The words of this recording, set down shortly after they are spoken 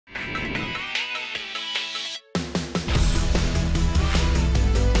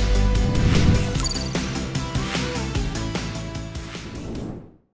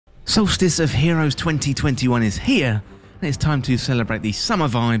Solstice of Heroes 2021 is here, and it's time to celebrate the summer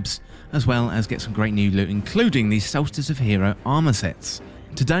vibes, as well as get some great new loot, including the Solstice of Hero armor sets.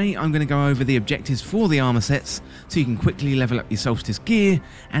 Today I'm going to go over the objectives for the armor sets, so you can quickly level up your Solstice gear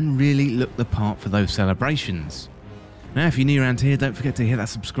and really look the part for those celebrations. Now if you're new around here, don't forget to hit that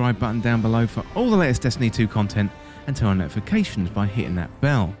subscribe button down below for all the latest Destiny 2 content, and turn on notifications by hitting that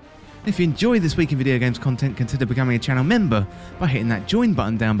bell. If you enjoy this week in video games content, consider becoming a channel member by hitting that join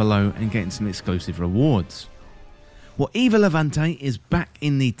button down below and getting some exclusive rewards. Well, Eva Levante is back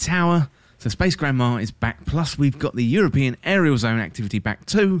in the tower, so Space Grandma is back, plus we've got the European Aerial Zone activity back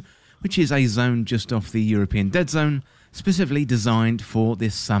too, which is a zone just off the European Dead Zone, specifically designed for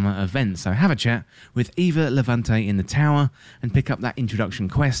this summer event. So have a chat with Eva Levante in the tower and pick up that introduction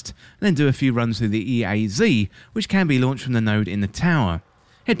quest, and then do a few runs through the EAZ, which can be launched from the node in the tower.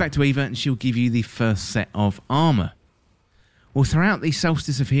 Head back to Eva and she'll give you the first set of armour. Well, throughout the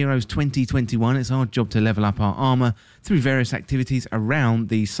Solstice of Heroes 2021, it's our job to level up our armour through various activities around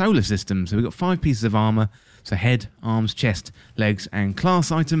the solar system. So we've got 5 pieces of armour, so head, arms, chest, legs and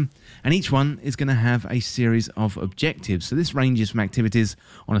class item, and each one is going to have a series of objectives. So this ranges from activities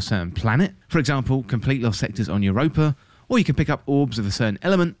on a certain planet, for example, complete lost sectors on Europa, or you can pick up orbs of a certain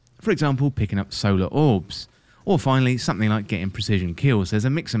element, for example, picking up solar orbs. Or finally, something like getting precision kills. There's a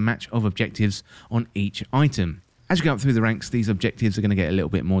mix and match of objectives on each item. As you go up through the ranks, these objectives are going to get a little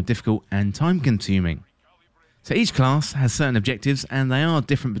bit more difficult and time consuming. So each class has certain objectives and they are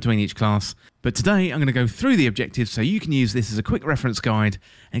different between each class, but today I'm going to go through the objectives so you can use this as a quick reference guide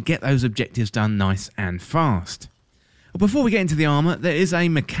and get those objectives done nice and fast. Well, before we get into the armour, there is a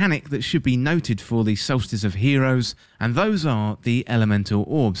mechanic that should be noted for the Solstice of Heroes, and those are the elemental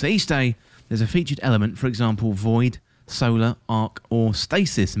orbs. So each day there's a featured element, for example Void, Solar, Arc or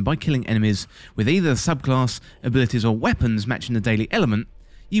Stasis, and by killing enemies with either the subclass, abilities or weapons matching the daily element,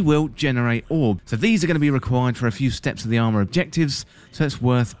 you will generate orbs. So these are going to be required for a few steps of the armour objectives, so it's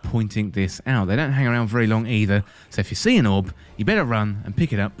worth pointing this out. They don't hang around very long either, so if you see an orb, you better run and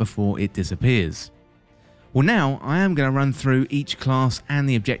pick it up before it disappears. Well, now I am going to run through each class and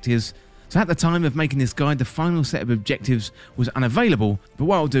the objectives. So at the time of making this guide, the final set of objectives was unavailable, but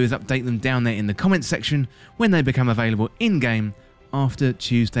what I'll do is update them down there in the comments section when they become available in-game after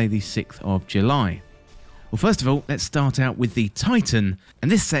Tuesday the 6th of July. Well, first of all, let's start out with the Titan,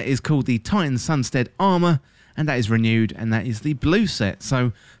 and this set is called the Titan Sunstead Armour, and that is renewed, and that is the blue set.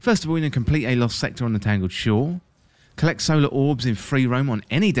 So first of all, you're going to complete a lost sector on the Tangled Shore, collect solar orbs in free roam on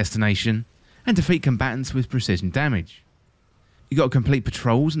any destination, and defeat combatants with precision damage. You've got to complete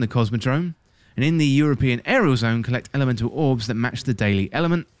patrols in the Cosmodrome, and in the European Aerial Zone collect elemental orbs that match the daily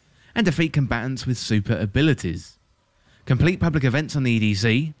element, and defeat combatants with super abilities. Complete public events on the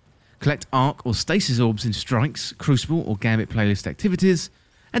EDZ, collect Arc or Stasis orbs in Strikes, Crucible or Gambit playlist activities,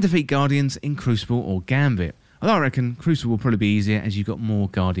 and defeat Guardians in Crucible or Gambit. Although I reckon Crucible will probably be easier as you've got more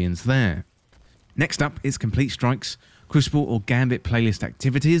Guardians there. Next up is complete Strikes, Crucible or Gambit playlist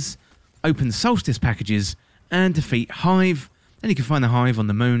activities, open Solstice packages, and defeat Hive. And you can find the Hive on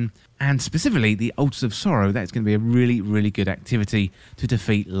the moon, and specifically the Altars of Sorrow. That's going to be a really good activity to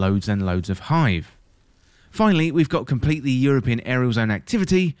defeat loads and loads of Hive. Finally, we've got to complete the European Aerial Zone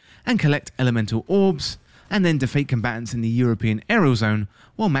activity and collect elemental orbs, and then defeat combatants in the European Aerial Zone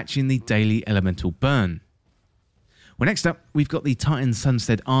while matching the daily elemental burn. Well, next up, we've got the Titan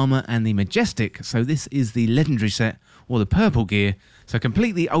Sunstead Armour and the Majestic. So this is the legendary set, or the purple gear. So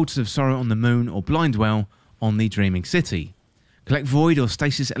complete the Altars of Sorrow on the moon or Blindwell on the Dreaming City. Collect Void or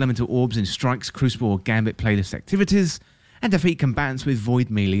Stasis elemental orbs in Strikes, Crucible or Gambit playlist activities, and defeat combatants with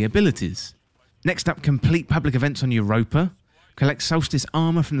Void melee abilities. Next up, complete public events on Europa, collect Solstice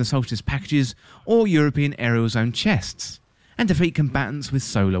armour from the Solstice packages or European Aerial Zone chests, and defeat combatants with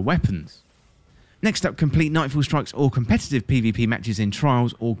solar weapons. Next up, complete Nightfall Strikes or competitive PvP matches in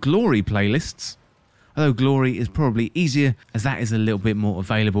Trials or Glory playlists, although Glory is probably easier as that is a little bit more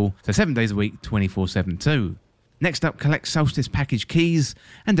available, so 7 days a week, 24/7 too. Next up, collect Solstice package keys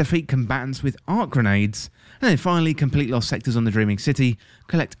and defeat combatants with Arc grenades. And then finally, complete lost sectors on the Dreaming City,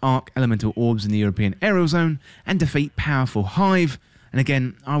 collect Arc elemental orbs in the European Aerial Zone, and defeat powerful Hive. And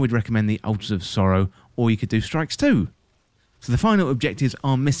again, I would recommend the Altars of Sorrow, or you could do Strikes too. So the final objectives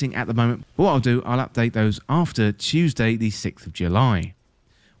are missing at the moment, but what I'll do, I'll update those after Tuesday the 6th of July.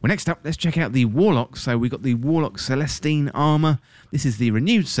 Well, next up, let's check out the Warlock. So we've got the Warlock Celestine Armour. This is the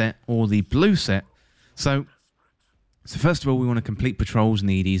renewed set, or the blue set. So first of all, we want to complete patrols in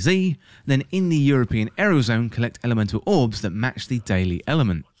the EDZ, then in the European Aerial Zone collect elemental orbs that match the daily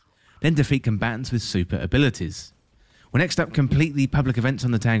element, then defeat combatants with super abilities. Well, next up, complete the public events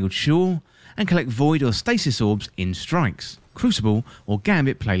on the Tangled Shore, and collect Void or Stasis orbs in Strikes. Crucible or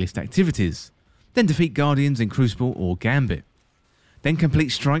Gambit playlist activities. Then defeat Guardians in Crucible or Gambit. Then complete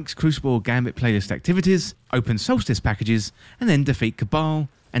Strikes, Crucible or Gambit playlist activities, open Solstice packages, and then defeat Cabal.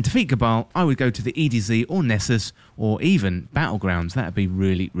 And to defeat Cabal, I would go to the EDZ or Nessus or even Battlegrounds. That would be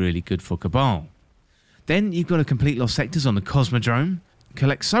really good for Cabal. Then you've got to complete Lost Sectors on the Cosmodrome,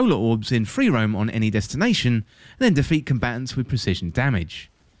 collect Solar Orbs in free roam on any destination, and then defeat combatants with precision damage.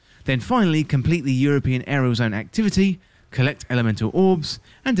 Then finally complete the European Aerial Zone activity, collect Elemental Orbs,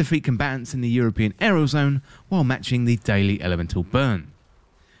 and defeat combatants in the European Aerial Zone while matching the daily Elemental Burn.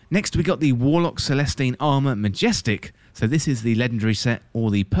 Next we got the Warlock Celestine Armour Majestic, so this is the legendary set or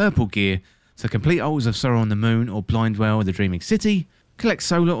the purple gear, so complete Altars of Sorrow on the Moon or Blindwell or the Dreaming City, collect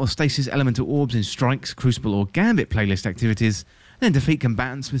Solar or Stasis Elemental Orbs in Strikes, Crucible or Gambit playlist activities, and then defeat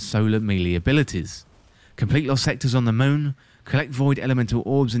combatants with Solar melee abilities. Complete Lost Sectors on the Moon, collect Void Elemental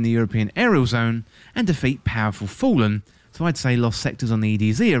Orbs in the European Aerial Zone, and defeat Powerful Fallen, so I'd say Lost Sectors on the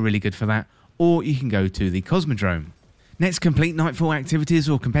EDZ are really good for that, or you can go to the Cosmodrome. Next, complete Nightfall activities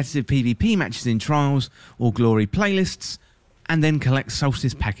or competitive PvP matches in Trials or Glory playlists, and then collect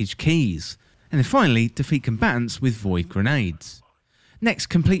Solstice package keys. And then finally, defeat combatants with Void grenades. Next,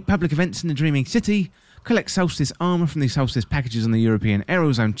 complete public events in the Dreaming City, collect Solstice armour from the Solstice packages on the European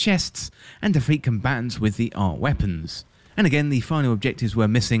Aerial Zone chests, and defeat combatants with the art weapons. And again, the final objectives were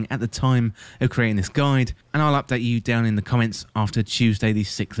missing at the time of creating this guide, and I'll update you down in the comments after Tuesday the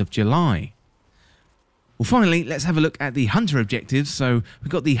 6th of July. Well, finally, let's have a look at the Hunter objectives. So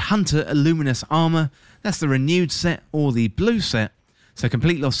we've got the Hunter Illuminous Armour, that's the renewed set or the blue set. So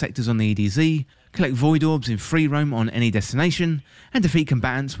complete Lost Sectors on the EDZ, collect Void Orbs in free roam on any destination, and defeat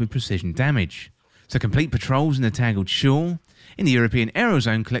combatants with precision damage. So complete patrols in the Tangled Shore. In the European Aerial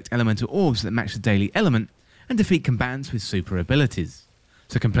Zone, collect Elemental Orbs that match the daily element, and defeat combatants with super abilities.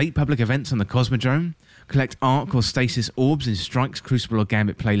 So complete public events on the Cosmodrome, collect Arc or Stasis Orbs in Strikes, Crucible or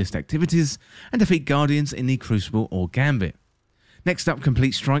Gambit playlist activities, and defeat Guardians in the Crucible or Gambit. Next up,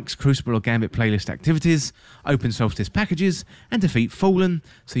 complete Strikes, Crucible or Gambit playlist activities, open Solstice packages, and defeat Fallen.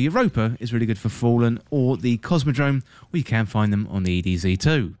 So Europa is really good for Fallen or the Cosmodrome, or you can find them on the EDZ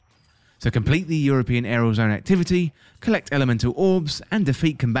too. So complete the European Aerial Zone activity, collect Elemental Orbs, and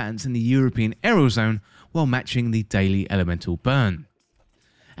defeat combatants in the European Aerial Zone while matching the daily Elemental Burn.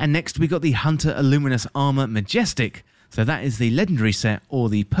 And next we got the Hunter Illuminous Armour Majestic, so that is the legendary set or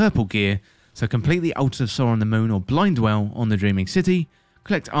the purple gear. So complete the Altars of Sorrow on the Moon or Blindwell on the Dreaming City,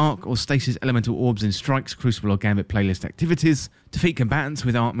 collect Arc or Stasis Elemental Orbs in Strikes, Crucible or Gambit playlist activities, defeat combatants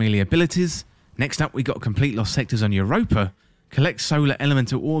with Arc melee abilities. Next up we got complete Lost Sectors on Europa, collect Solar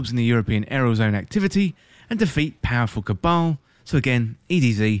Elemental Orbs in the European Aerial Zone activity, and defeat Powerful Cabal. So again,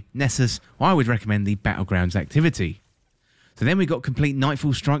 EDZ, Nessus, or I would recommend the Battlegrounds activity. So then we got complete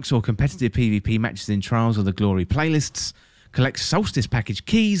Nightfall Strikes or competitive PvP matches in Trials or the Glory playlists, collect Solstice package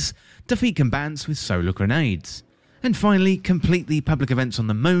keys, defeat combatants with solar grenades. And finally, complete the public events on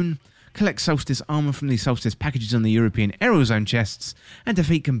the Moon, collect Solstice armour from the Solstice packages on the European Aerial Zone chests, and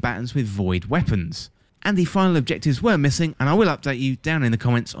defeat combatants with Void weapons. And the final objectives were missing, and I will update you down in the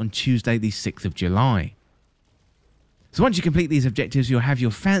comments on Tuesday the 6th of July. So once you complete these objectives, you'll have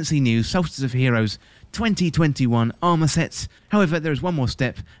your fancy new Solstice of Heroes 2021 armour sets. However, there is one more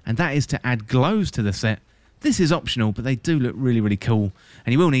step, and that is to add glows to the set. This is optional, but they do look really cool,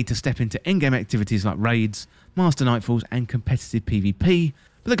 and you will need to step into in-game activities like raids, master nightfalls, and competitive PvP,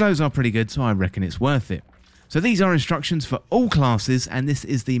 but the glows are pretty good, so I reckon it's worth it. So these are instructions for all classes, and this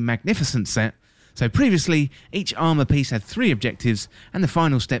is the Magnificent set. So previously, each armour piece had 3 objectives, and the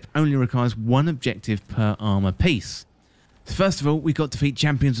final step only requires 1 objective per armour piece. So first of all, we got defeat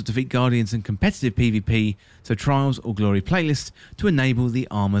champions or defeat guardians in competitive PvP, so Trials or Glory playlist, to enable the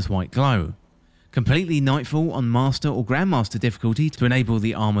armour's white glow. Complete the Nightfall on Master or Grandmaster difficulty to enable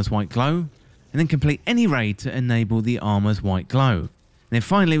the armour's white glow, and then complete any raid to enable the armour's white glow. And then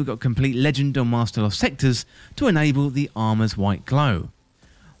finally, we've got complete Legend or Master Lost Sectors to enable the armour's white glow.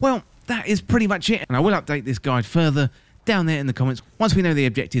 Well, that is pretty much it, and I will update this guide further down there in the comments once we know the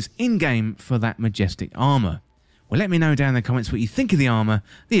objectives in-game for that majestic armour. Well, let me know down in the comments what you think of the armour,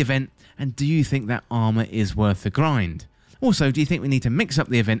 the event, and do you think that armour is worth the grind? Also, do you think we need to mix up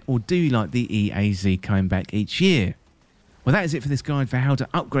the event, or do you like the EAZ coming back each year? Well, that is it for this guide for how to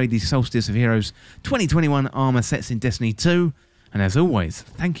upgrade the Solstice of Heroes 2021 armour sets in Destiny 2. And as always,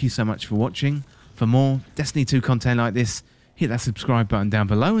 thank you so much for watching. For more Destiny 2 content like this, hit that subscribe button down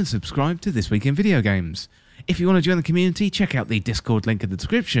below and subscribe to This Week in Video Games. If you want to join the community, check out the Discord link in the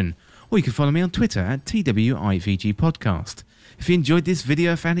description, or you can follow me on Twitter at TWIVG Podcast. If you enjoyed this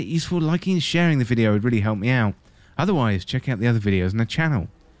video, found it useful, liking and sharing the video would really help me out. Otherwise, check out the other videos on the channel.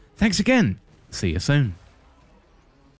 Thanks again. See you soon.